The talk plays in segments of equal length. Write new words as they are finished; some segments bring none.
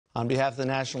On behalf of the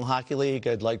National Hockey League,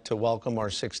 I'd like to welcome our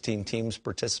 16 teams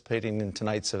participating in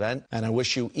tonight's event, and I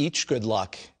wish you each good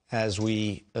luck as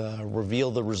we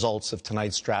reveal the results of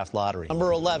tonight's draft lottery.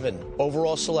 Number 11,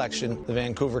 overall selection, the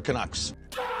Vancouver Canucks.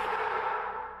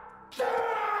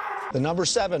 The number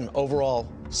 7 overall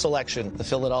selection, the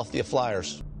Philadelphia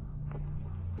Flyers.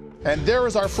 And there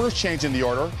is our first change in the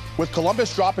order, with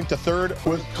Columbus dropping to third.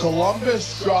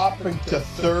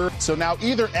 So now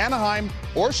either Anaheim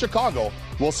or Chicago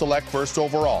will select first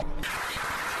overall.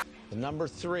 The number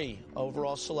 3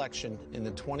 overall selection in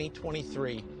the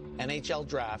 2023 NHL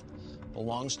Draft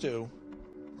belongs to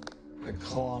the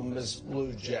Columbus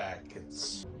Blue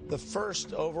Jackets. The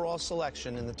first overall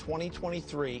selection in the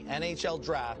 2023 NHL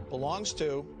Draft belongs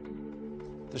to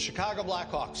the Chicago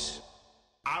Blackhawks.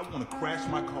 I want to crash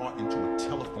my car into a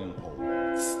telephone pole,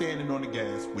 standing on the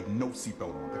gas with no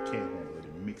seatbelt on. I can't handle it.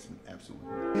 It makes me absolutely...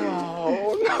 No.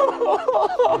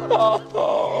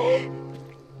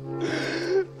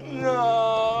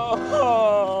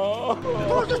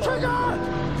 Pull the trigger!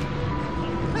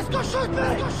 Let's go shoot me!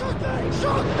 Shoot me!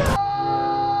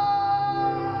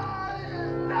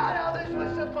 Not how this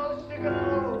was supposed to go!